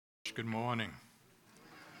Church. Good morning.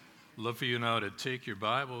 Love for you now to take your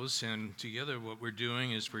Bibles, and together what we're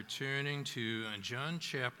doing is we're turning to John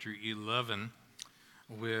chapter 11,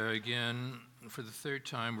 where again, for the third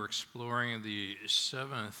time, we're exploring the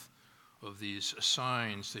seventh of these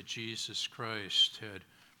signs that Jesus Christ had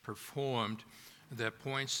performed that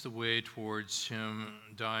points the way towards him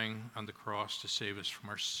dying on the cross to save us from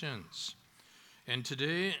our sins. And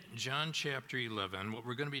today, John chapter 11, what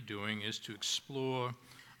we're going to be doing is to explore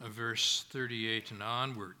verse 38 and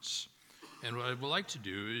onwards. And what I would like to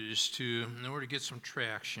do is to, in order to get some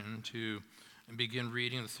traction, to begin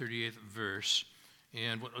reading the 38th verse.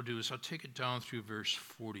 And what I'll do is I'll take it down through verse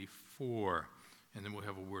 44, and then we'll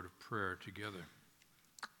have a word of prayer together.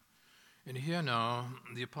 And here now,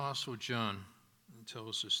 the Apostle John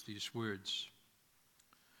tells us these words.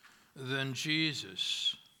 Then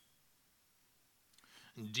Jesus,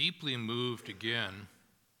 deeply moved again,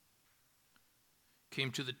 came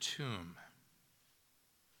to the tomb.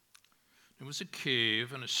 It was a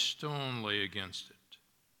cave, and a stone lay against it.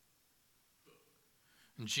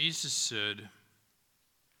 And Jesus said,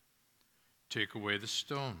 "Take away the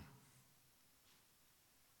stone."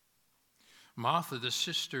 Martha, the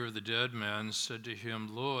sister of the dead man, said to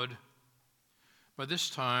him, "Lord, by this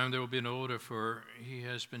time there will be an odor, for he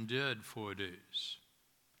has been dead 4 days."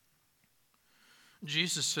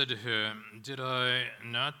 Jesus said to her, "Did I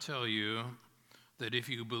not tell you that if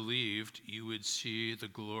you believed, you would see the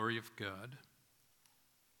glory of God?"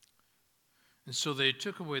 And so they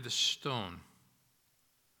took away the stone.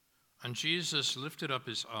 And Jesus lifted up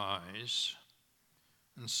his eyes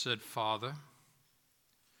and said, "Father,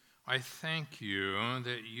 I thank you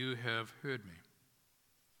that you have heard me.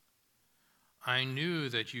 I knew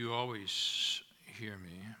that you always hear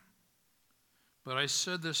me, but I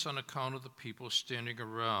said this on account of the people standing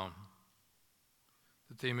around,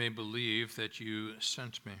 that they may believe that you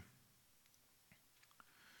sent me."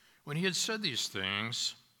 When he had said these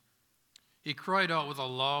things, he cried out with a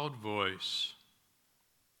loud voice,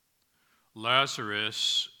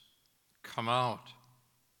 "Lazarus, come out."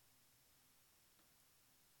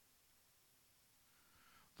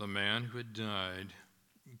 The man who had died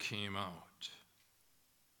came out.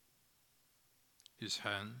 His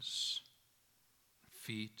hands,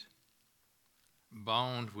 feet,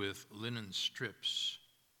 bound with linen strips,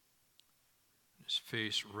 his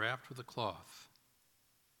face wrapped with a cloth.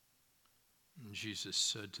 And Jesus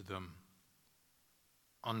said to them,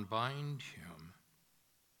 "Unbind him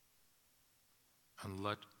and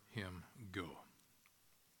let him go."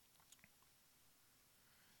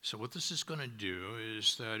 So what this is going to do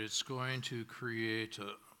is that it's going to create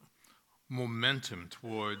a momentum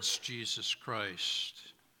towards Jesus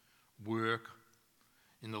Christ work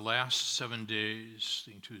in the last 7 days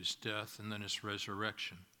leading to his death and then his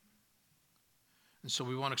resurrection. And so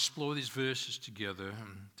we want to explore these verses together,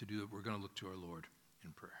 and to do it, we're going to look to our Lord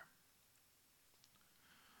in prayer.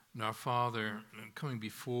 Now, Father, coming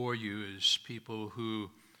before you is people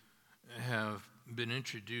who have been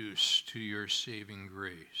introduced to your saving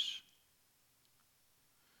grace.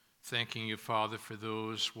 Thanking you, Father, for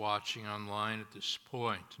those watching online at this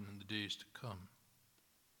point and in the days to come,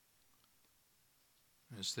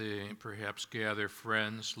 as they perhaps gather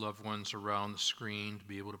friends, loved ones around the screen to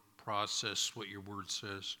be able to process what your word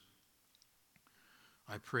says.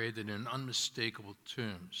 I pray that in unmistakable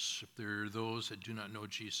terms, if there are those that do not know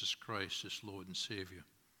Jesus Christ as Lord and Savior,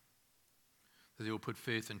 that they will put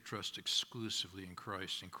faith and trust exclusively in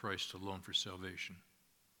Christ and Christ alone for salvation,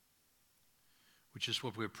 which is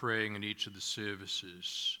what we're praying in each of the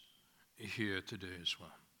services here today as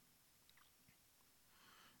well.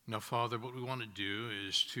 Now, Father, what we want to do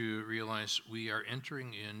is to realize we are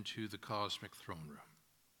entering into the cosmic throne room.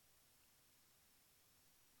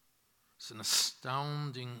 It's an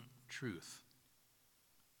astounding truth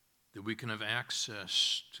that we can have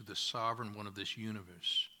access to the sovereign one of this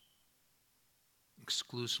universe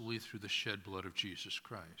exclusively through the shed blood of Jesus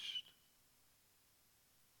Christ.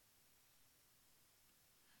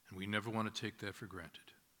 And we never want to take that for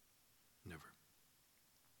granted. Never.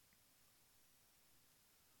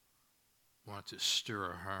 We want to stir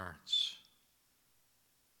our hearts,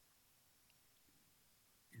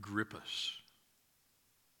 grip us,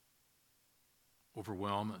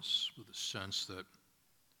 overwhelm us with a sense that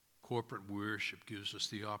corporate worship gives us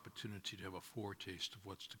the opportunity to have a foretaste of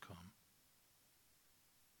what's to come.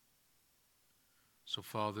 So,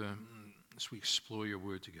 Father, as we explore your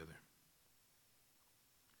word together,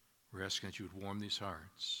 we're asking that you would warm these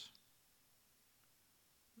hearts,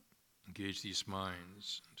 engage these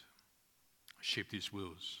minds, and shape these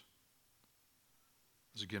wills.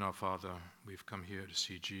 As again, our Father, we've come here to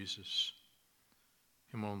see Jesus,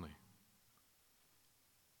 him only,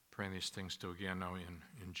 praying these things to again now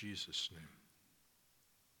in Jesus' name.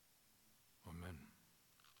 Amen.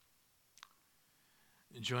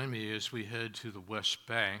 Join me as we head to the West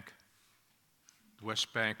Bank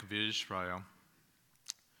of Israel.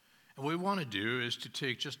 And what we want to do is to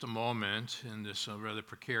take just a moment in this rather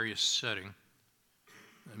precarious setting.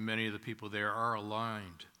 And many of the people there are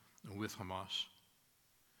aligned with Hamas,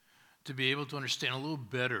 to be able to understand a little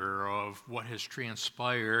better of what has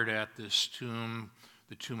transpired at this tomb,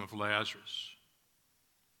 the tomb of Lazarus.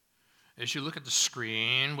 As you look at the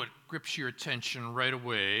screen, what grips your attention right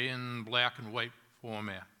away in black and white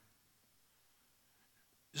format.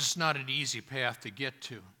 This is not an easy path to get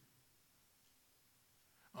to.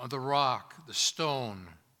 The rock, the stone,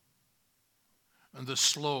 and the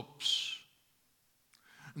slopes.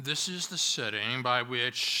 This is the setting by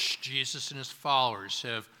which Jesus and his followers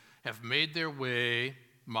have made their way,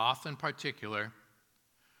 Martha in particular,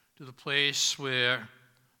 to the place where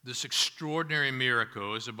this extraordinary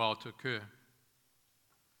miracle is about to occur.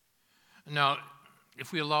 Now,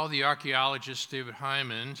 if we allow the archaeologist David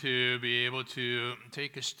Hyman to be able to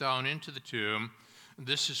take us down into the tomb,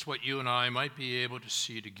 this is what you and I might be able to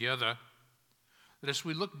see together. That as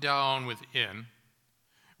we look down within,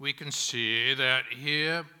 we can see that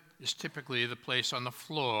here is typically the place on the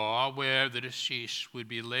floor where the deceased would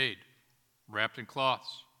be laid, wrapped in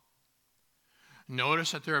cloths.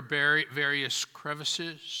 Notice that there are various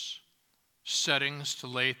crevices, settings to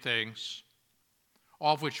lay things,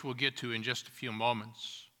 all of which we'll get to in just a few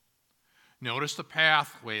moments. Notice the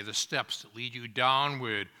pathway, the steps that lead you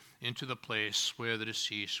downward into the place where the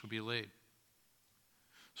deceased will be laid.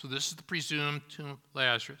 So this is the presumed tomb of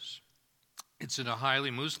Lazarus. It's in a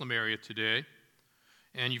highly Muslim area today,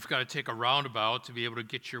 and you've got to take a roundabout to be able to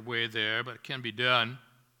get your way there, but it can be done.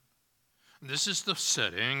 This is the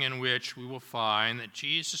setting in which we will find that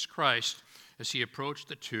Jesus Christ, as he approached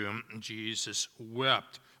the tomb, Jesus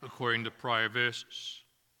wept, according to prior verses.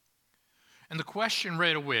 And the question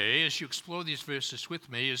right away, as you explore these verses with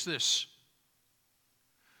me, is this: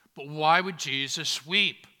 but why would Jesus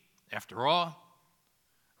weep? After all,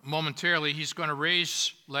 momentarily he's going to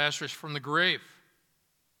raise Lazarus from the grave.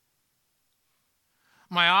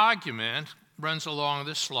 My argument runs along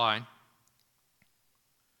this line.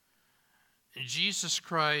 Jesus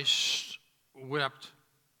Christ wept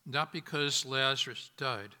not because Lazarus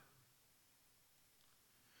died.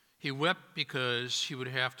 He wept because he would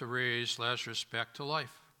have to raise Lazarus back to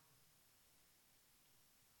life,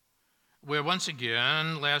 where once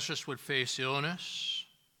again Lazarus would face illness,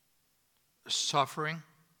 suffering,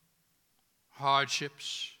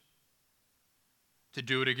 hardships, to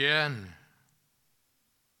do it again.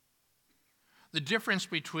 The difference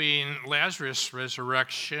between Lazarus'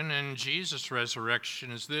 resurrection and Jesus' resurrection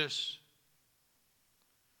is this: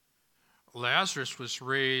 Lazarus was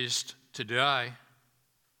raised to die.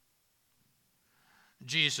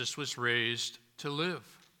 Jesus was raised to live.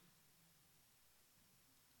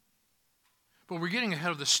 But we're getting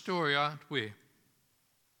ahead of the story, aren't we?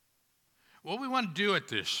 What we want to do at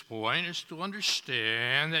this point is to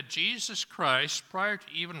understand that Jesus Christ, prior to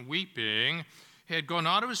even weeping, had gone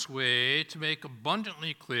out of his way to make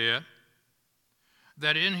abundantly clear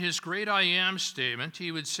that in his great I am statement,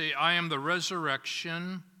 he would say, I am the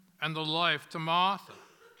resurrection and the life to Martha,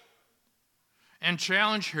 and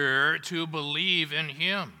challenge her to believe in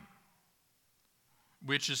him,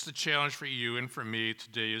 which is the challenge for you and for me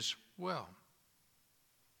today as well.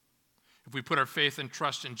 If we put our faith and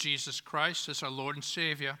trust in Jesus Christ as our Lord and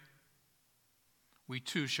Savior, we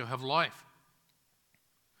too shall have life.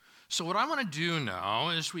 So what I want to do now,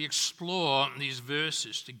 as we explore these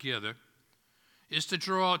verses together, is to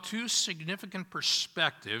draw two significant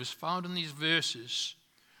perspectives found in these verses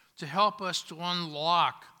to help us to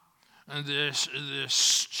unlock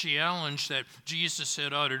this challenge that Jesus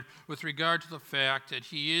had uttered with regard to the fact that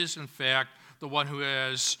he is, in fact, the one who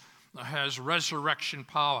has resurrection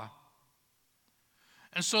power.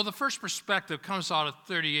 And so the first perspective comes out of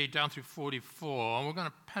 38 down through 44, and we're going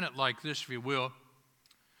to pen it like this, if you will.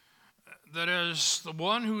 That as the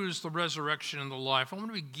one who is the resurrection and the life, I want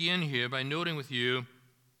to begin here by noting with you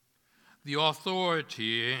the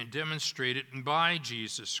authority demonstrated by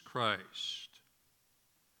Jesus Christ.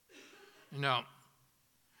 Now,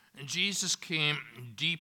 Jesus came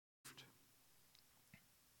deep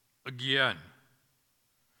again.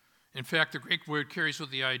 In fact, the Greek word carries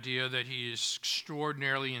with the idea that he is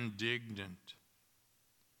extraordinarily indignant.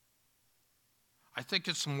 I think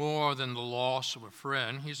it's more than the loss of a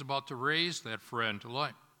friend. He's about to raise that friend to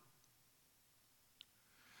life.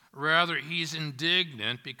 Rather, he's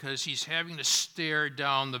indignant because he's having to stare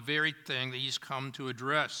down the very thing that he's come to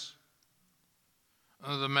address.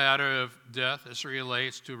 the matter of death as it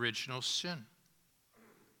relates to original sin.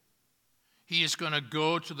 He is going to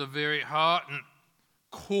go to the very heart and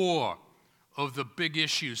core of the big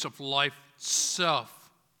issues of life itself.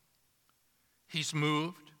 He's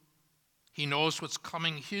moved. He knows what's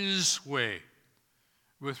coming his way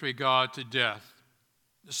with regard to death,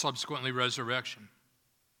 subsequently resurrection.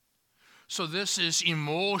 So this is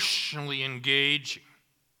emotionally engaging.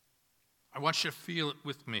 I want you to feel it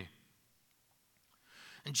with me.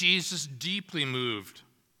 And Jesus deeply moved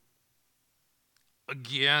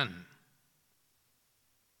again.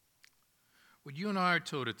 What you and I are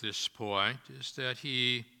told at this point is that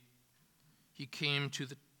he came to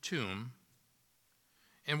the tomb.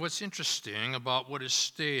 And what's interesting about what is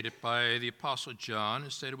stated by the Apostle John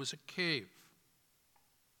is that it was a cave.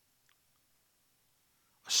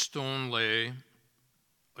 A stone lay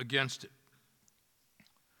against it.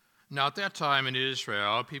 Now, at that time in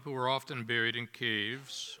Israel, people were often buried in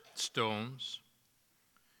caves. Stones,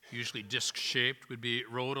 usually disc-shaped, would be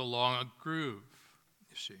rolled along a groove,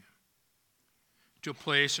 you see, to a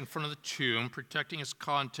place in front of the tomb, protecting its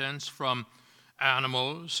contents from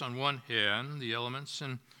animals on one hand, the elements,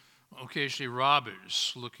 and occasionally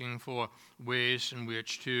robbers looking for ways in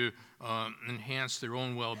which to enhance their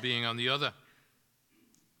own well-being on the other.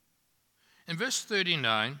 In verse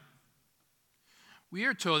 39, we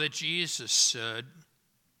are told that Jesus said,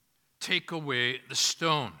 "Take away the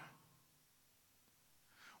stone."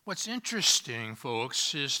 What's interesting,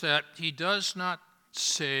 folks, is that he does not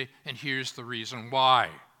say, and here's the reason why.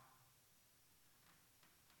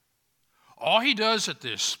 All he does at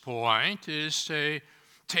this point is say,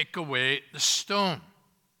 "Take away the stone."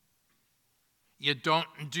 You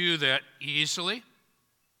don't do that easily.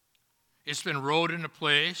 It's been rolled into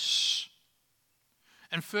place.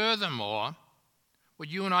 And furthermore, what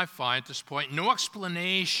you and I find at this point, no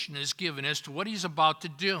explanation is given as to what he's about to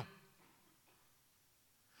do.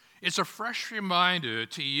 It's a fresh reminder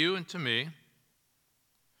to you and to me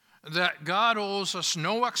that God owes us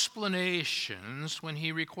no explanations when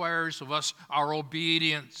he requires of us our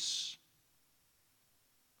obedience.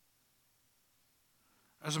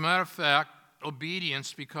 As a matter of fact,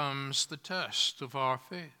 obedience becomes the test of our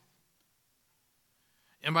faith.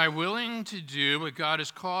 Am I willing to do what God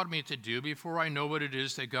has called me to do before I know what it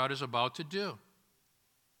is that God is about to do?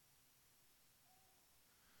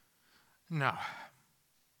 Now,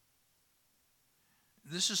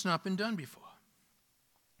 this has not been done before.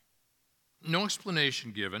 No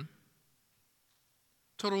explanation given.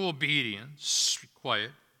 Total obedience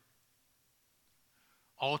required.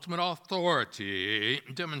 Ultimate authority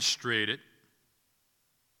demonstrated.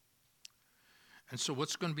 And so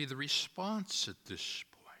what's going to be the response at this point?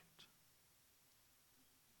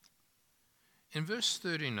 In verse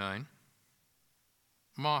 39,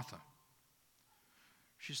 Martha,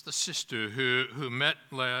 she's the sister who met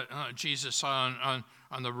Jesus on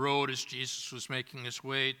the road as Jesus was making his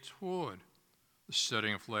way toward the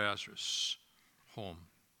setting of Lazarus' home.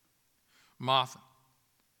 Martha,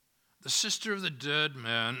 the sister of the dead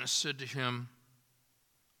man, said to him,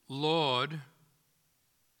 "Lord,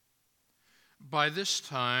 by this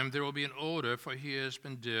time there will be an odor, for he has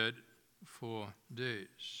been dead 4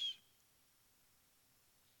 days."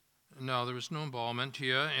 Now, there was no embalmment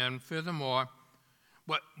here, and furthermore,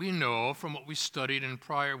 what we know from what we studied in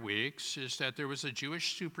prior weeks is that there was a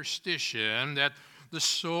Jewish superstition that the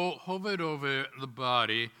soul hovered over the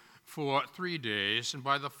body for 3 days, and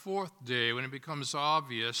by the 4th day, when it becomes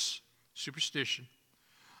obvious, superstition,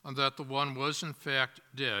 that the one was in fact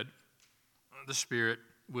dead, the spirit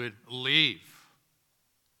would leave,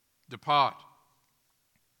 depart.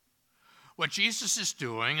 What Jesus is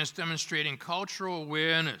doing is demonstrating cultural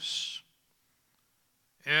awareness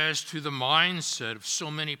as to the mindset of so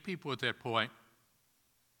many people at that point.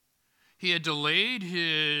 He had delayed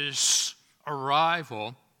his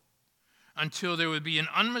arrival until there would be an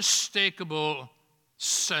unmistakable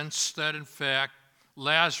sense that, in fact,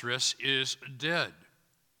 Lazarus is dead.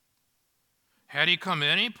 Had he come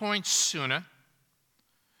any point sooner,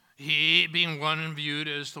 he being one viewed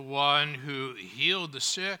as the one who healed the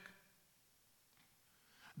sick,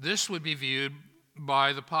 this would be viewed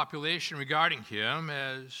by the population regarding him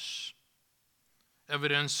as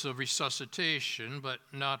evidence of resuscitation, but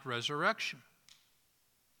not resurrection.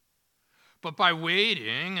 But by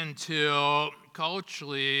waiting until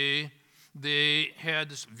culturally they had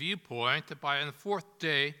this viewpoint that by the 4th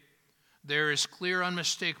day there is clear,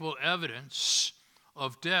 unmistakable evidence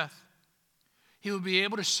of death, he would be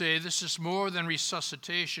able to say this is more than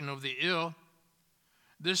resuscitation of the ill.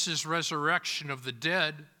 This is resurrection of the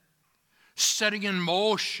dead. setting in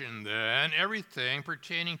motion then everything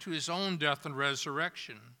pertaining to his own death and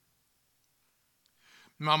resurrection.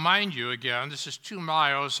 Now, mind you, again, this is 2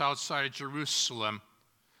 miles outside Jerusalem,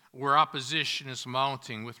 where opposition is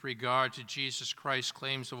mounting with regard to Jesus Christ's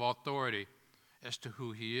claims of authority as to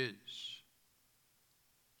who he is.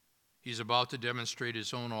 He's about to demonstrate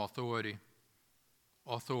his own authority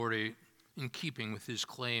in keeping with his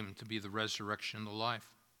claim to be the resurrection and the life.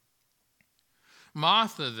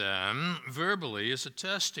 Martha, then, verbally is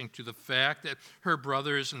attesting to the fact that her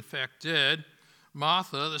brother is in fact dead.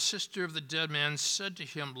 Martha, the sister of the dead man, said to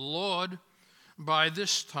him, "Lord, by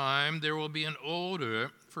this time there will be an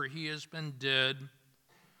odor, for he has been dead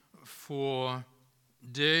 4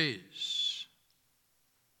 days."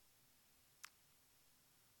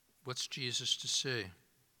 What's Jesus to say?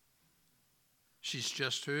 She's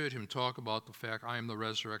just heard him talk about the fact, "I am the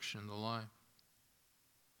resurrection and the life."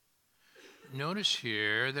 Notice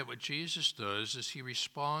here that what Jesus does is he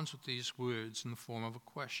responds with these words in the form of a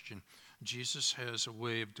question. Jesus has a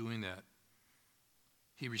way of doing that.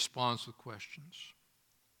 He responds with questions.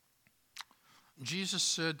 Jesus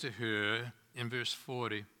said to her in verse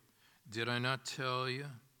 40, "Did I not tell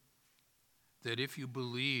you that if you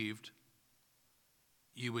believed,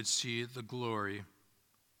 you would see the glory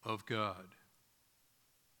of God?"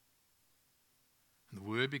 And the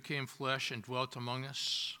Word became flesh and dwelt among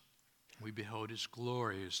us. We beheld his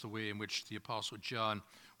glory, is the way in which the Apostle John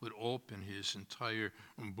would open his entire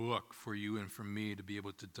book for you and for me to be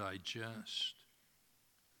able to digest.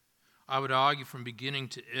 I would argue from beginning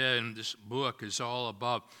to end, this book is all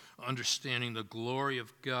about understanding the glory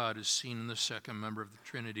of God as seen in the second member of the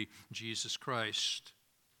Trinity, Jesus Christ.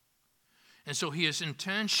 And so he has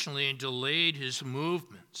intentionally delayed his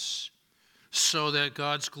movements so that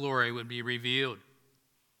God's glory would be revealed.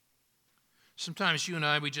 Sometimes you and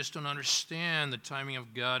I, we just don't understand the timing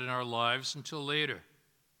of God in our lives until later.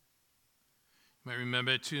 You might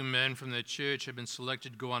remember 2 men from the church had been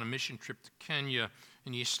selected to go on a mission trip to Kenya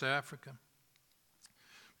in East Africa.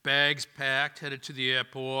 Bags packed, headed to the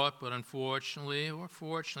airport, but unfortunately, or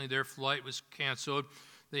fortunately, their flight was canceled.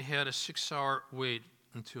 They had a 6-hour wait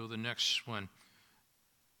until the next one.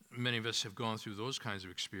 Many of us have gone through those kinds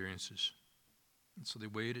of experiences. And so they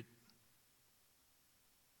waited.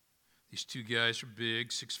 These 2 guys are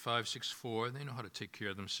big, 6'5", 6'4". They know how to take care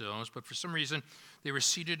of themselves. But for some reason, they were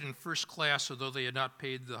seated in first class, although they had not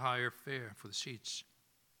paid the higher fare for the seats.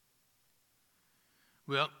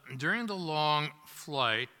 Well, during the long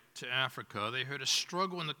flight to Africa, they heard a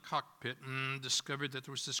struggle in the cockpit and discovered that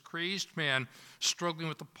there was this crazed man struggling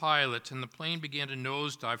with the pilot, and the plane began to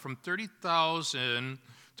nosedive from 30,000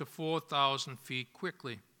 to 4,000 feet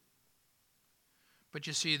quickly. But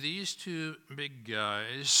you see, these 2 big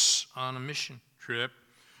guys on a mission trip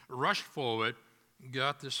rushed forward,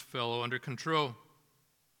 got this fellow under control.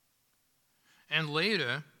 And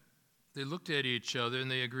later, they looked at each other and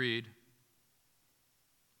they agreed,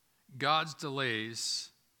 God's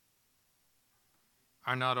delays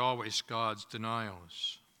are not always God's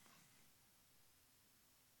denials.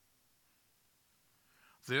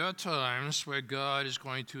 There are times where God is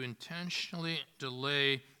going to intentionally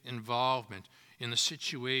delay involvement in the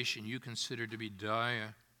situation you consider to be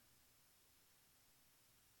dire,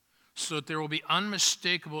 so that there will be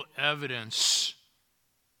unmistakable evidence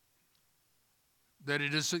that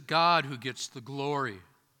it is God who gets the glory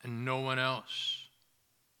and no one else.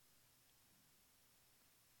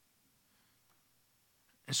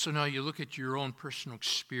 And so now you look at your own personal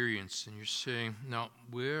experience and you're saying, now,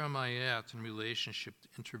 where am I at in relationship to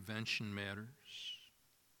intervention matters?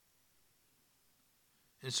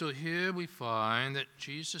 And so here we find that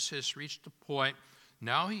Jesus has reached a point,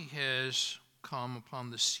 now he has come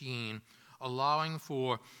upon the scene, allowing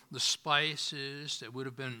for the spices that would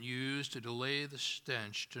have been used to delay the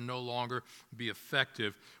stench to no longer be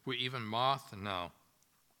effective, where even Martha now,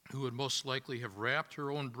 who would most likely have wrapped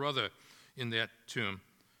her own brother in that tomb,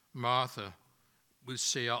 Martha would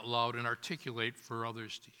say out loud and articulate for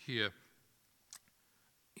others to hear,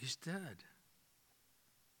 "He's dead."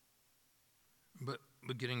 But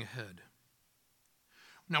getting ahead.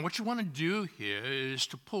 Now, what you want to do here is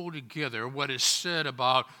to pull together what is said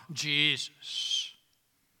about Jesus.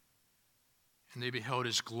 And they beheld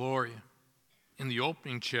his glory in the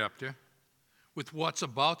opening chapter with what's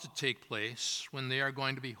about to take place when they are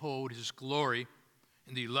going to behold his glory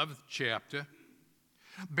in the 11th chapter.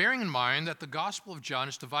 Bearing in mind that the Gospel of John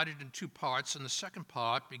is divided in 2 parts, and the second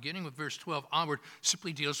part, beginning with verse 12 onward,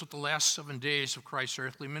 simply deals with the last 7 days of Christ's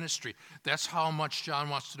earthly ministry. That's how much John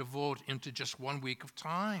wants to devote into just 1 week of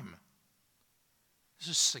time. This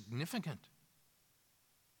is significant.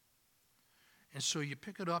 And so you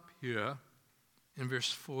pick it up here in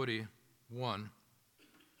verse 41.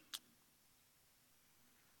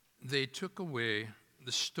 They took away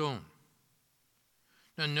the stone.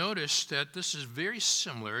 Now notice that this is very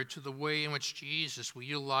similar to the way in which Jesus will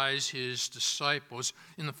utilize his disciples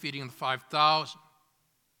in the feeding of the 5,000.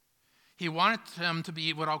 He wanted them to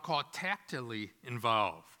be what I'll call tactily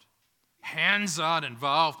involved, hands-on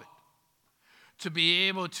involvement, to be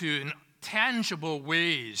able to, in tangible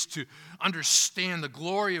ways, to understand the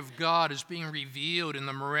glory of God as being revealed in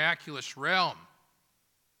the miraculous realm.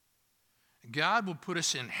 God will put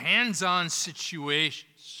us in hands-on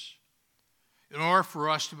situations in order for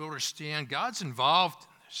us to be able to understand God's involved in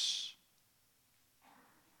this.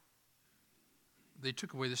 They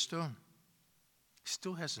took away the stone. He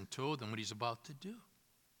still hasn't told them what he's about to do.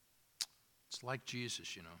 It's like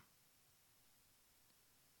Jesus, you know.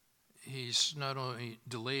 He's not only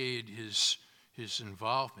delayed his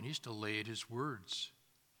involvement, he's delayed his words.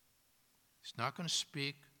 He's not going to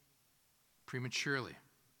speak prematurely.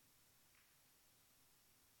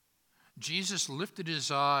 Jesus lifted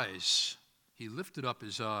his eyes. He lifted up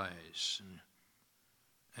his eyes,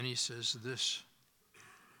 and he says this,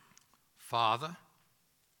 Father,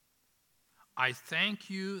 I thank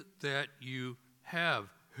you that you have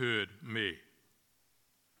heard me.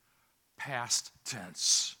 Past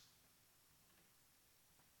tense.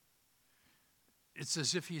 It's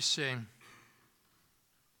as if he's saying,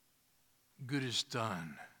 good is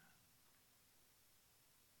done.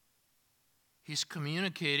 He's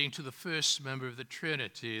communicating to the first member of the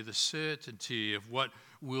Trinity the certainty of what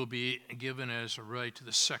will be given as a right to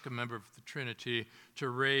the second member of the Trinity to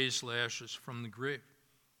raise Lazarus from the grave.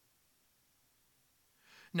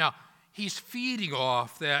 Now, he's feeding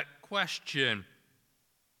off that question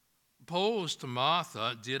posed to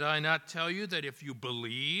Martha, did I not tell you that if you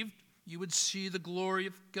believed, you would see the glory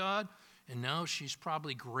of God? And now she's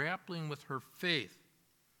probably grappling with her faith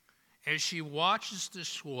as she watches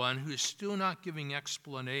this one who is still not giving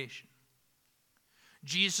explanation.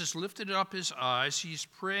 Jesus lifted up his eyes. He's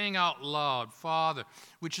praying out loud, Father,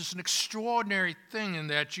 which is an extraordinary thing in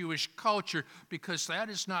that Jewish culture because that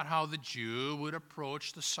is not how the Jew would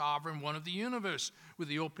approach the sovereign one of the universe, with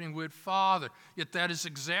the opening word Father. Yet that is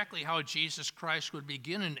exactly how Jesus Christ would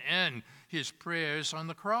begin and end his prayers on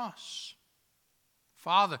the cross.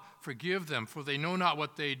 Father, forgive them, for they know not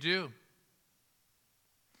what they do.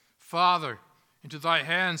 Father, into thy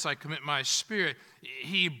hands I commit my spirit.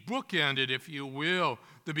 He bookended, if you will,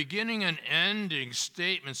 the beginning and ending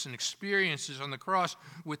statements and experiences on the cross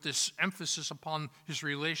with this emphasis upon his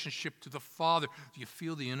relationship to the Father. Do you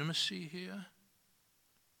feel the intimacy here?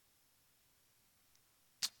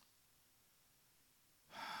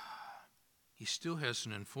 He still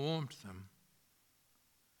hasn't informed them.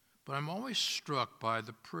 But I'm always struck by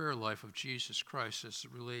the prayer life of Jesus Christ as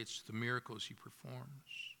it relates to the miracles he performs.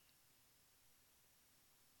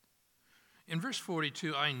 In verse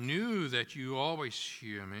 42, I knew that you always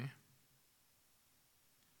hear me,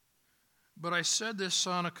 but I said this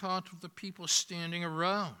on account of the people standing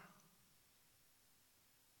around.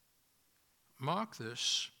 Mark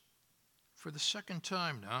this for the second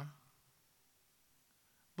time now.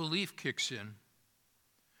 Belief kicks in,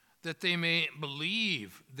 that they may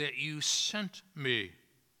believe that you sent me,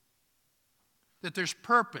 that there's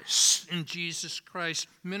purpose in Jesus Christ's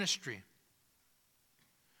ministry.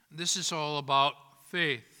 This is all about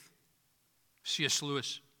faith. C.S.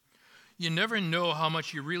 Lewis. You never know how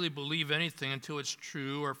much you really believe anything until it's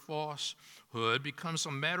true or falsehood becomes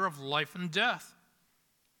a matter of life and death.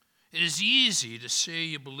 It is easy to say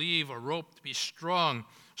you believe a rope to be strong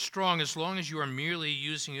as long as you are merely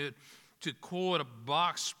using it to cord a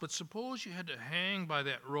box, but suppose you had to hang by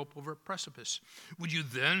that rope over a precipice. Would you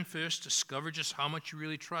then first discover just how much you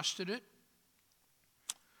really trusted it?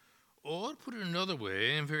 Or to put it another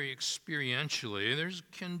way, and very experientially, there's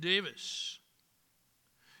Ken Davis.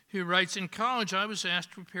 He writes, in college, I was asked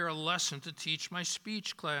to prepare a lesson to teach my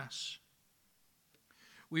speech class.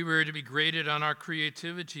 We were to be graded on our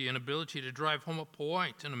creativity and ability to drive home a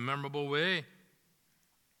point in a memorable way.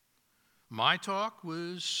 My talk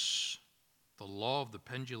was the law of the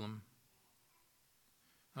pendulum.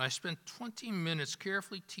 And I spent 20 minutes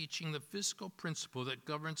carefully teaching the physical principle that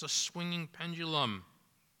governs a swinging pendulum.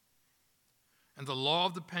 And the law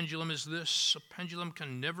of the pendulum is this: a pendulum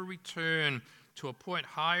can never return to a point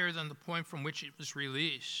higher than the point from which it was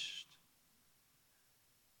released.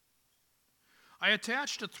 I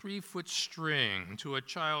attached a 3-foot string to a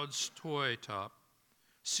child's toy top,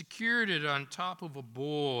 secured it on top of a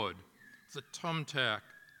board with a thumbtack.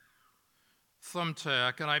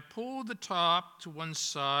 thumbtack, and I pulled the top to one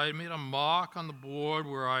side, made a mark on the board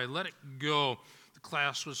where I let it go. The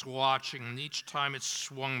class was watching, and each time it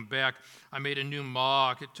swung back, I made a new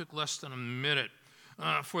mark. It took less than a minute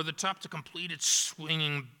for the top to complete its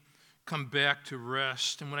swinging, come back to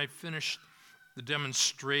rest. And when I finished the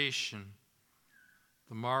demonstration,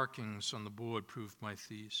 the markings on the board proved my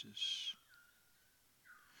thesis.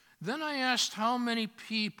 Then I asked how many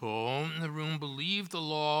people in the room believed the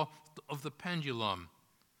law of the pendulum.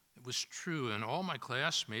 It was true, and all my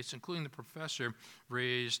classmates, including the professor,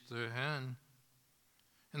 raised their hand.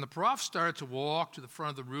 And the prof started to walk to the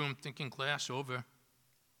front of the room, thinking class over.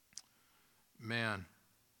 Man,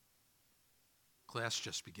 class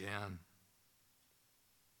just began.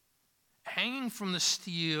 Hanging from the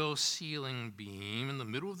steel ceiling beam in the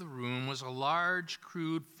middle of the room was a large,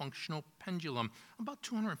 crude, functional pendulum, about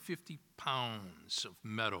 250 pounds of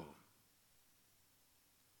metal.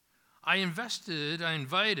 I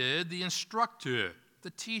invited the instructor,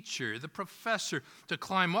 the teacher, the professor to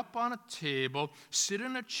climb up on a table, sit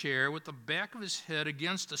in a chair with the back of his head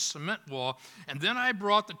against a cement wall, and then I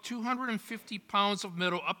brought the 250 pounds of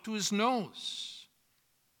metal up to his nose.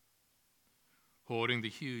 Holding the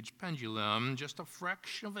huge pendulum just a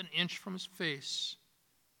fraction of an inch from his face,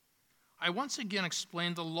 I once again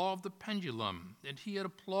explained the law of the pendulum that he had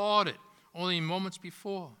applauded only moments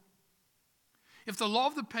before. If the law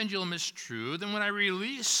of the pendulum is true, then when I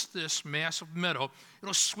release this mass of metal,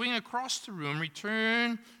 it'll swing across the room,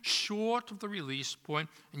 return short of the release point,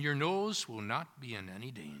 and your nose will not be in any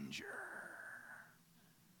danger.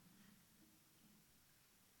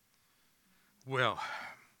 Well,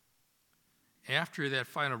 after that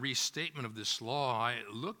final restatement of this law, I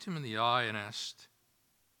looked him in the eye and asked,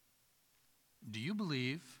 "Do you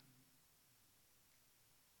believe?"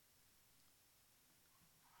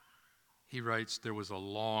 He writes, there was a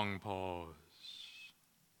long pause.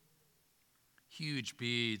 Huge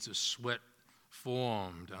beads of sweat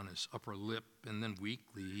formed on his upper lip, and then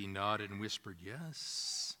weakly he nodded and whispered,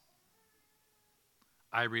 "Yes."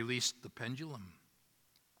 I released the pendulum.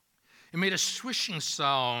 It made a swishing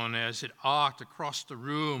sound as it arced across the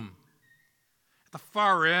room. At the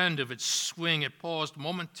far end of its swing, it paused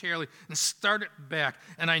momentarily and started back,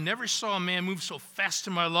 and I never saw a man move so fast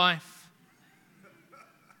in my life.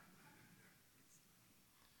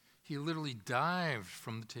 He literally dived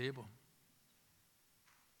from the table,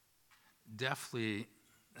 deftly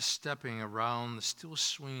stepping around the still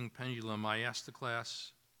swinging pendulum. I asked the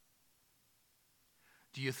class,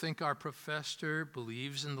 "Do you think our professor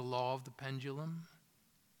believes in the law of the pendulum?"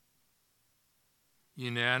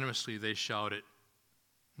 Unanimously, they shouted,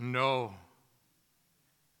 "No."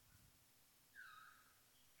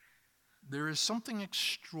 There is something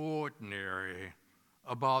extraordinary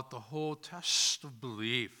about the whole test of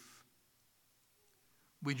belief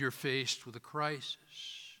when you're faced with a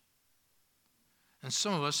crisis. And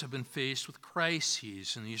some of us have been faced with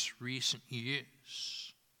crises in these recent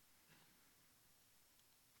years.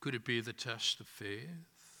 Could it be the test of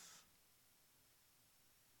faith?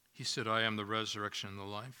 He said, "I am the resurrection and the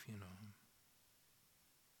life, you know."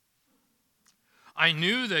 I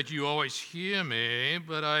knew that you always hear me,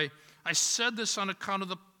 but I said this on account of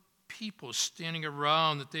the people standing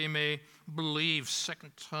around, that they may believe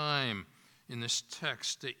second time in this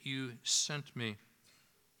text that you sent me.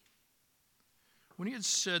 When he had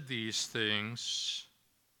said these things,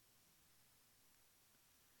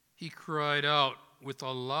 he cried out with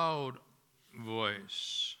a loud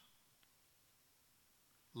voice,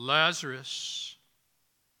 "Lazarus,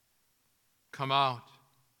 come out."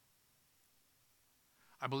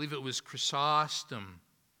 I believe it was Chrysostom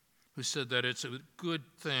who said that it's a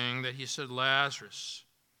good thing that he said Lazarus,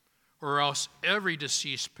 or else every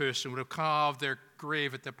deceased person would have come out of their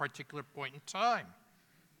grave at that particular point in time,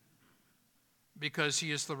 because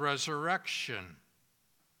he is the resurrection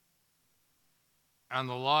and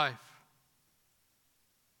the life.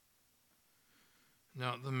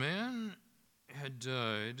 Now, the man who had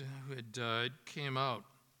died, came out,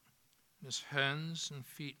 his hands and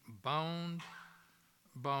feet bound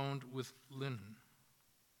with linen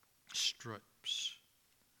stripes,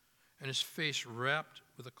 and his face wrapped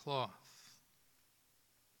with a cloth.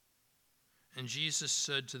 And Jesus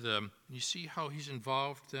said to them, you see how he's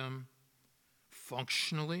involved them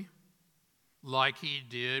functionally, like he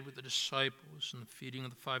did with the disciples and the feeding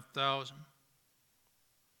of the 5,000.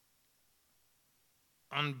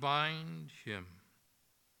 Unbind him.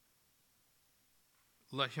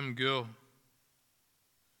 Let him go.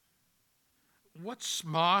 What's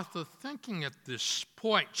Martha thinking at this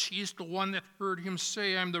point? She's the one that heard him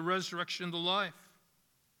say, I'm the resurrection and the life.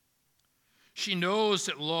 She knows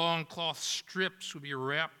that long cloth strips would be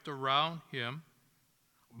wrapped around him,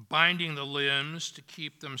 binding the limbs to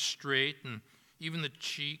keep them straight and even the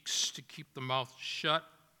cheeks to keep the mouth shut,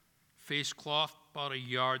 face cloth about a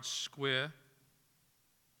yard square.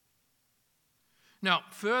 Now,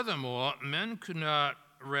 furthermore, men could not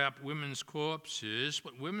wrap women's corpses,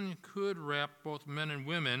 but women could wrap both men and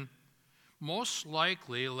women. Most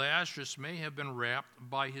likely, Lazarus may have been wrapped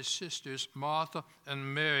by his sisters, Martha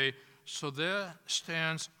and Mary. So there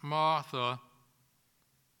stands Martha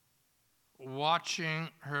watching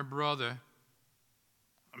her brother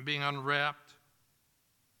being unwrapped,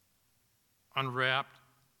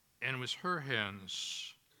 and it was her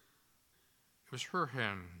hands. It was her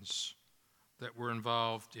hands that were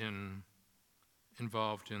involved in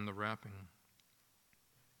the wrapping.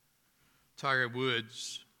 Tiger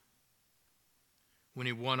Woods, when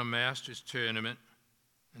he won a Masters tournament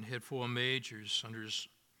and had 4 majors under his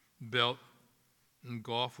belt in the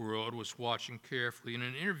golf world, was watching carefully. In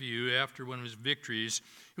an interview after one of his victories,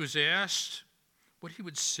 he was asked what he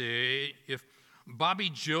would say if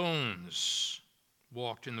Bobby Jones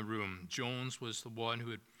walked in the room. Jones was the one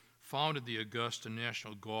who had founded the Augusta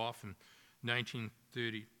National Golf in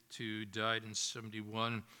 1932, died in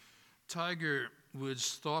 71. Tiger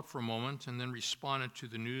Woods thought for a moment and then responded to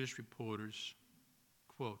the news reporters,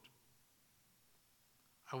 quote,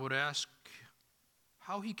 "I would ask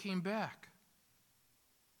how he came back.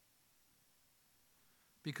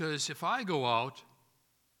 Because if I go out,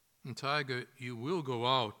 and Tiger, you will go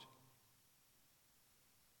out,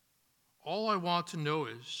 all I want to know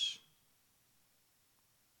is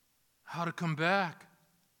how to come back."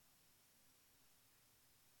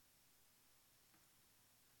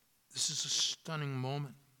 This is a stunning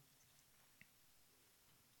moment.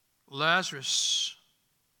 Lazarus,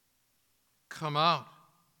 come out.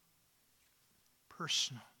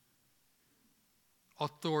 Personal,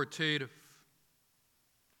 authoritative,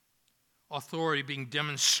 authority being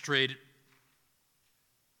demonstrated,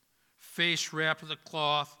 face wrapped with a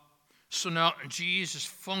cloth. So now Jesus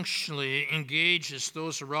functionally engages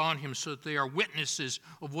those around him so that they are witnesses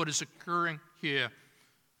of what is occurring here.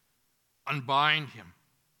 Unbind him.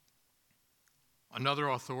 Another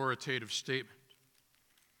authoritative statement.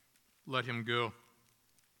 Let him go.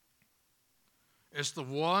 As the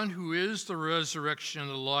one who is the resurrection and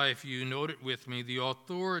the life, you note it with me, the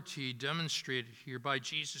authority demonstrated here by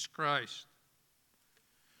Jesus Christ.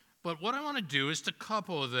 But what I want to do is to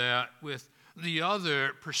couple that with the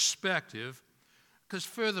other perspective, because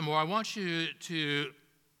furthermore, I want you to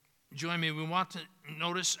join me. We want to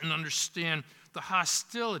notice and understand the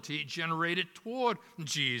hostility generated toward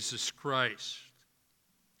Jesus Christ.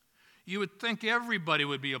 You would think everybody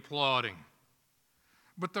would be applauding.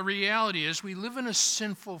 But the reality is we live in a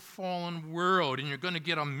sinful, fallen world, and you're going to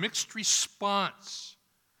get a mixed response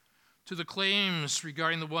to the claims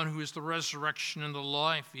regarding the one who is the resurrection and the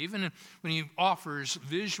life, even when he offers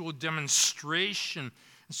visual demonstration.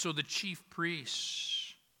 And so the chief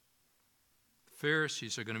priests, the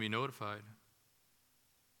Pharisees, are going to be notified.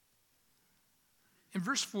 In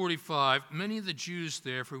verse 45, many of the Jews,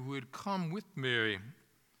 therefore, who had come with Mary,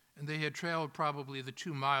 and they had traveled probably the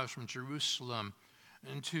 2 miles from Jerusalem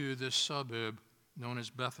into this suburb known as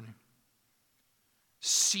Bethany,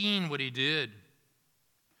 seen what he did,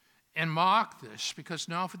 and mocked this, because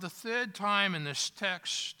now for the 3rd time in this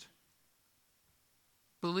text,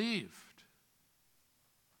 believed.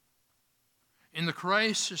 In the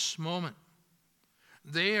crisis moment,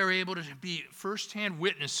 they are able to be firsthand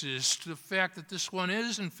witnesses to the fact that this one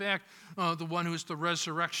is, in fact, the one who is the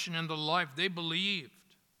resurrection and the life. They believed.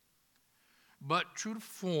 But true to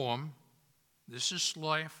form, this is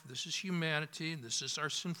life, this is humanity, this is our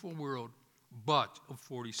sinful world, but of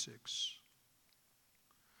 46.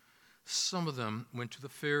 Some of them went to the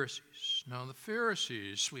Pharisees. Now, the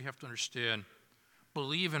Pharisees, we have to understand,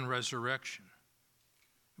 believe in resurrection.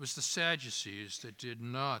 It was the Sadducees that did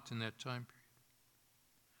not in that time period.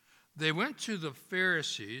 They went to the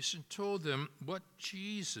Pharisees and told them what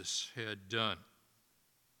Jesus had done.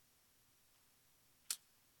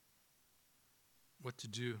 What to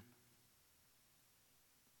do.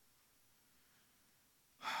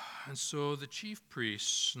 And so the chief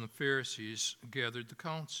priests and the Pharisees gathered the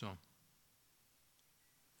council.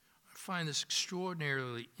 I find this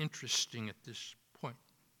extraordinarily interesting at this point,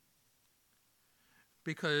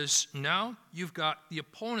 because now you've got the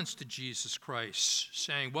opponents to Jesus Christ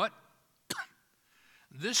saying, what?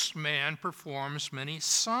 This man performs many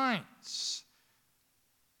signs.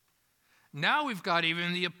 Now we've got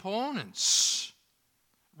even the opponents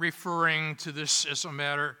referring to this as a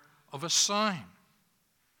matter of a sign.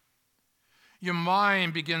 Your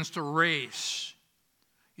mind begins to race.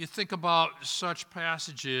 You think about such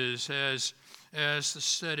passages as the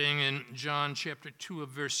setting in John chapter 2 of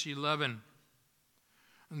verse 11,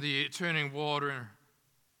 the turning water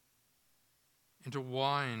into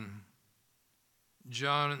wine.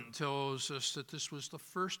 John tells us that this was the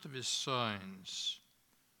first of his signs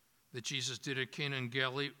that Jesus did at Cana in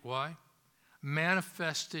Galilee. Why?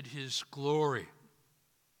 Manifested his glory.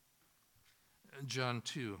 John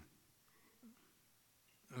 2,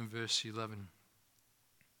 verse 11.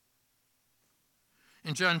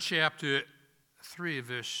 In John chapter 3,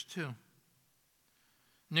 verse 2,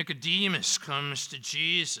 Nicodemus comes to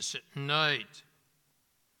Jesus at night.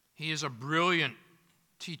 He is a brilliant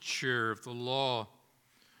teacher of the law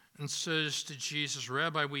and says to Jesus,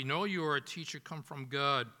 Rabbi, we know you are a teacher come from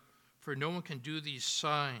God, for no one can do these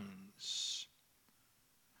signs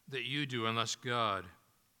that you do unless God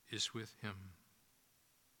is with him.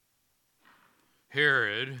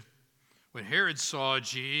 Herod, when Herod saw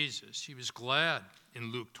Jesus, he was glad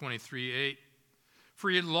in Luke 23:8. For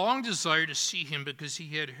he had long desired to see him because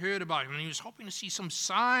he had heard about him, and he was hoping to see some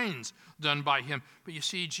signs done by him. But you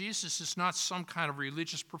see, Jesus is not some kind of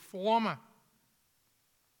religious performer.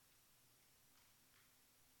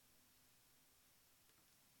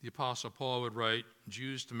 The Apostle Paul would write,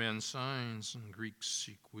 Jews demand signs and Greeks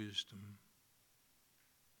seek wisdom.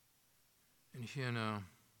 And here now,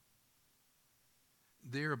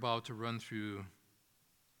 they're about to run through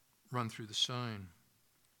the sign.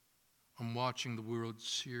 I'm watching the World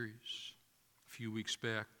Series a few weeks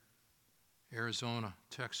back. Arizona,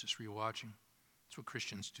 Texas, rewatching. That's what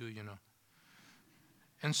Christians do, you know.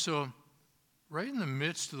 And so, right in the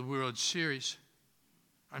midst of the World Series,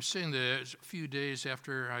 I'm sitting there a few days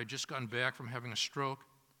after I just gotten back from having a stroke,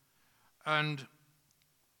 and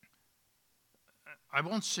I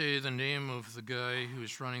won't say the name of the guy who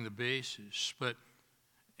was running the bases, but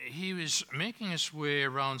he was making his way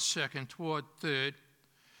around second toward third,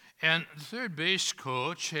 and the third base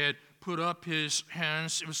coach had put up his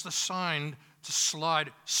hands. It was the sign to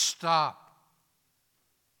slide, stop.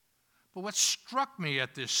 But what struck me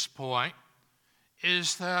at this point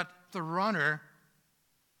is that the runner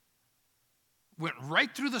went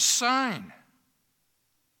right through the sign,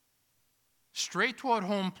 straight toward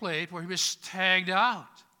home plate where he was tagged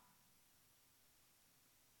out.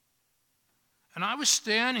 And I was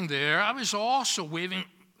standing there. I was also waving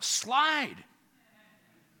slide,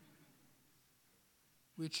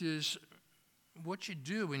 which is what you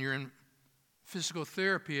do when you're in physical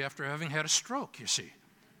therapy after having had a stroke, you see.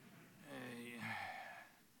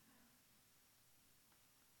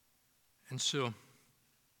 And so,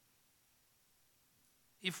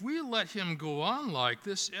 if we let him go on like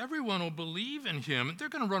this, everyone will believe in him. They're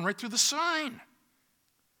going to run right through the sign.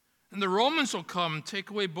 And the Romans will come and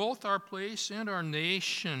take away both our place and our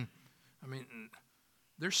nation. I mean,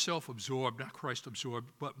 they're self-absorbed, not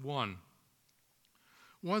Christ-absorbed, but one.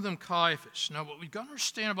 One of them, Caiaphas. Now, what we've got to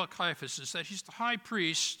understand about Caiaphas is that he's the high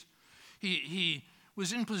priest. He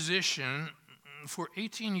was in position for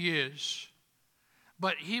 18 years,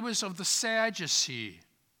 but he was of the Sadducee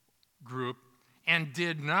group and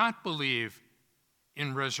did not believe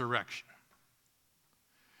in resurrection.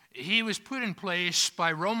 He was put in place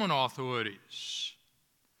by Roman authorities.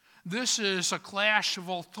 This is a clash of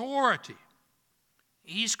authority.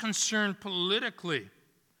 He's concerned politically.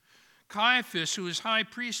 Caiaphas, who was high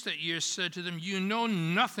priest that year, said to them, you know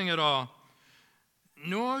nothing at all,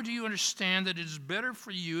 nor do you understand that it is better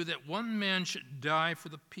for you that one man should die for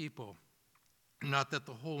the people, not that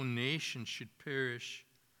the whole nation should perish.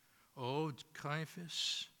 Oh,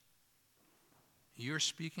 Caiaphas, you're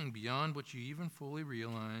speaking beyond what you even fully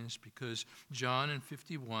realize, because John in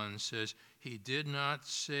 51 says he did not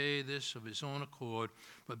say this of his own accord,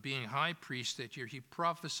 but being high priest that year, he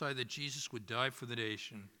prophesied that Jesus would die for the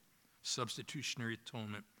nation. Substitutionary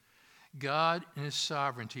atonement. God, in his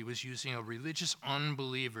sovereignty, was using a religious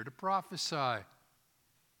unbeliever to prophesy.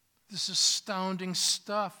 This is astounding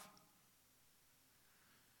stuff.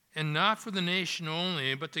 And not for the nation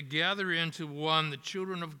only, but to gather into one the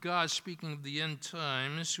children of God, speaking of the end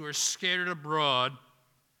times, who are scattered abroad.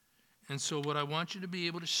 And so what I want you to be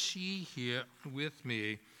able to see here with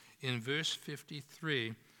me in verse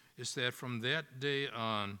 53 is that from that day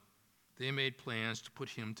on, they made plans to put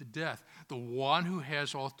him to death. The one who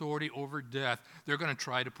has authority over death, they're going to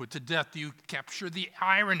try to put to death. Do you capture the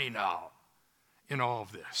irony now in all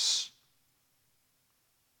of this?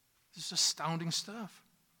 This is astounding stuff.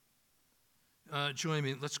 Join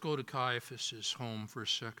me. Let's go to Caiaphas' home for a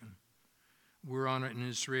second. We're on an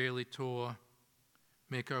Israeli tour.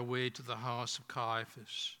 Make our way to the house of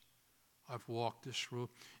Caiaphas, I've walked this road.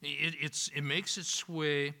 It makes its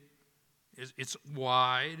way, it's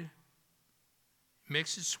wide,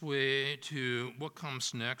 makes its way to what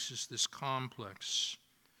comes next is this complex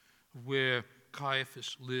where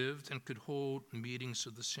Caiaphas lived and could hold meetings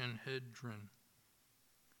of the Sanhedrin.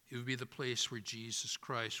 It would be the place where Jesus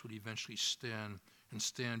Christ would eventually stand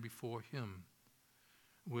before him,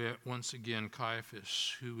 where once again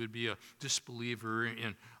Caiaphas, who would be a disbeliever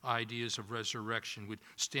in ideas of resurrection, would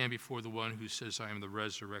stand before the one who says, I am the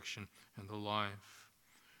resurrection and the life.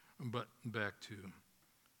 But back to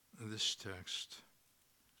this text.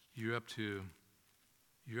 You're up to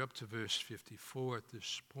verse 54 at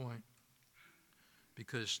this point,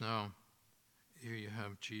 because now here you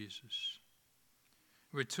have Jesus.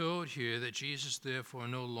 We're told here that Jesus therefore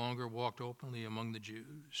no longer walked openly among the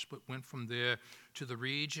Jews, but went from there to the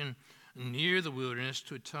region near the wilderness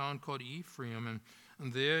to a town called Ephraim,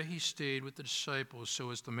 and there he stayed with the disciples.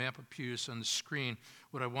 So as the map appears on the screen,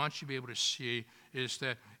 what I want you to be able to see is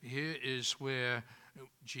that here is where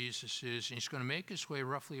Jesus is, and he's going to make his way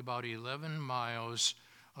roughly about 11 miles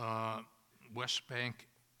West Bank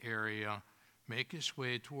area, make his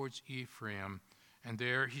way towards Ephraim. And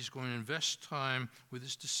there he's going to invest time with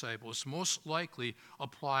his disciples, most likely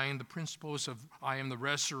applying the principles of I am the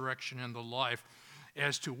resurrection and the life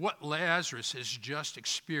as to what Lazarus has just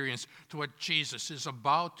experienced, to what Jesus is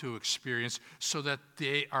about to experience, so that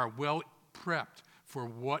they are well prepped for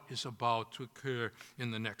what is about to occur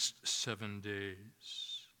in the next 7 days.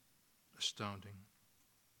 Astounding.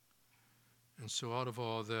 And so out of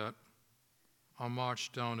all that, I'll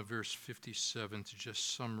march down to verse 57 to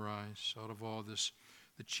just summarize. Out of all this,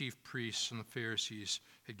 the chief priests and the Pharisees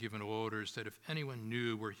had given orders that if anyone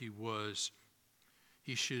knew where he was,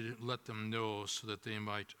 he should let them know so that they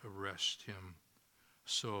might arrest him.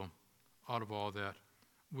 So, out of all that,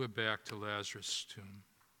 we're back to Lazarus' tomb.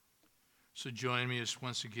 So join me as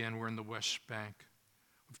once again we're in the West Bank.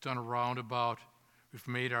 We've done a roundabout. We've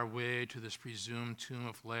made our way to this presumed tomb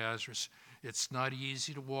of Lazarus. It's not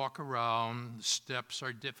easy to walk around. The steps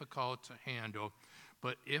are difficult to handle.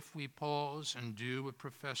 But if we pause and do what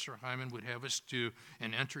Professor Hyman would have us do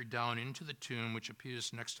and enter down into the tomb, which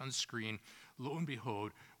appears next on the screen, lo and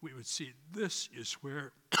behold, we would see this is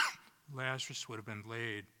where Lazarus would have been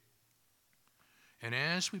laid. And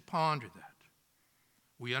as we ponder that,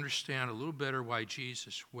 we understand a little better why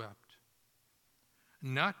Jesus wept.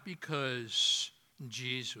 Not because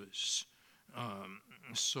Jesus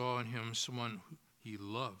saw in him someone he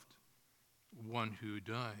loved, one who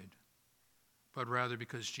died, but rather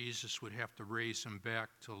because Jesus would have to raise him back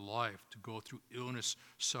to life, to go through illness,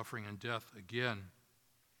 suffering, and death again.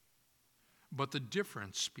 But the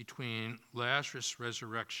difference between Lazarus'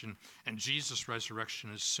 resurrection and Jesus'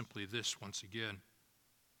 resurrection is simply this once again.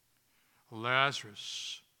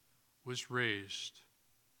 Lazarus was raised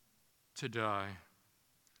to die.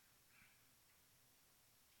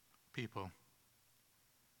 People,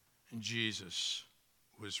 and Jesus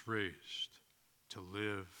was raised to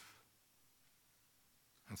live.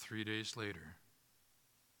 And 3 days later,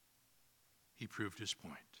 he proved his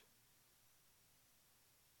point.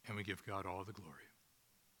 And we give God all the glory.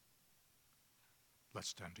 Let's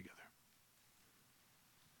stand together.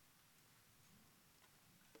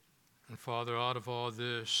 And Father, out of all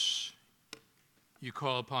this, you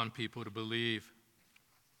call upon people to believe.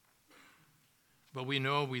 But we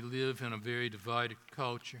know we live in a very divided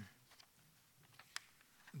culture.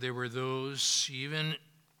 There were those, even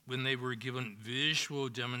when they were given visual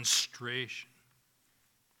demonstration,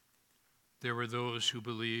 there were those who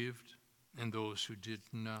believed and those who did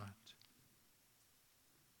not.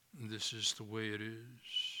 And this is the way it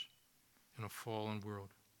is in a fallen world.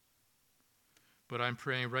 But I'm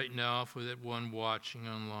praying right now for that one watching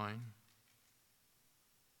online.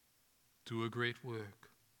 Do a great work.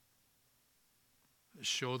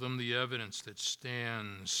 Show them the evidence that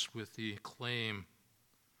stands with the claim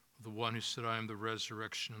of the one who said, I am the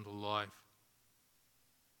resurrection and the life.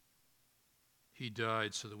 He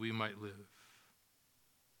died so that we might live.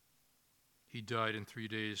 He died, and 3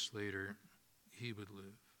 days later, he would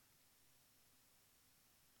live.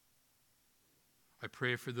 I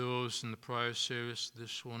pray for those in the prior service,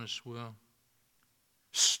 this one as well.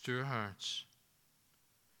 Stir hearts.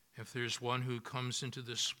 If there's one who comes into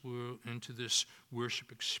this world, into this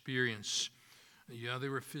worship experience, they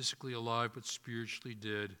were physically alive but spiritually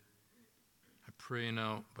dead. I pray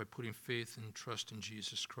now, by putting faith and trust in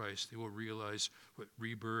Jesus Christ, they will realize what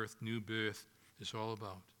rebirth, new birth is all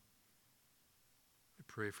about. I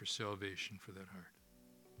pray for salvation for that heart.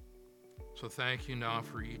 So thank you now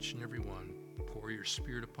for each and every one. Pour your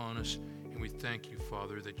Spirit upon us, and we thank you,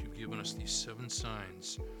 Father, that you've given us these 7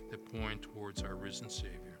 signs that point towards our risen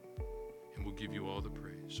Savior. And we'll give you all the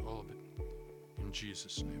praise, all of it. In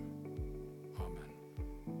Jesus' name,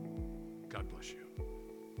 amen. God bless you.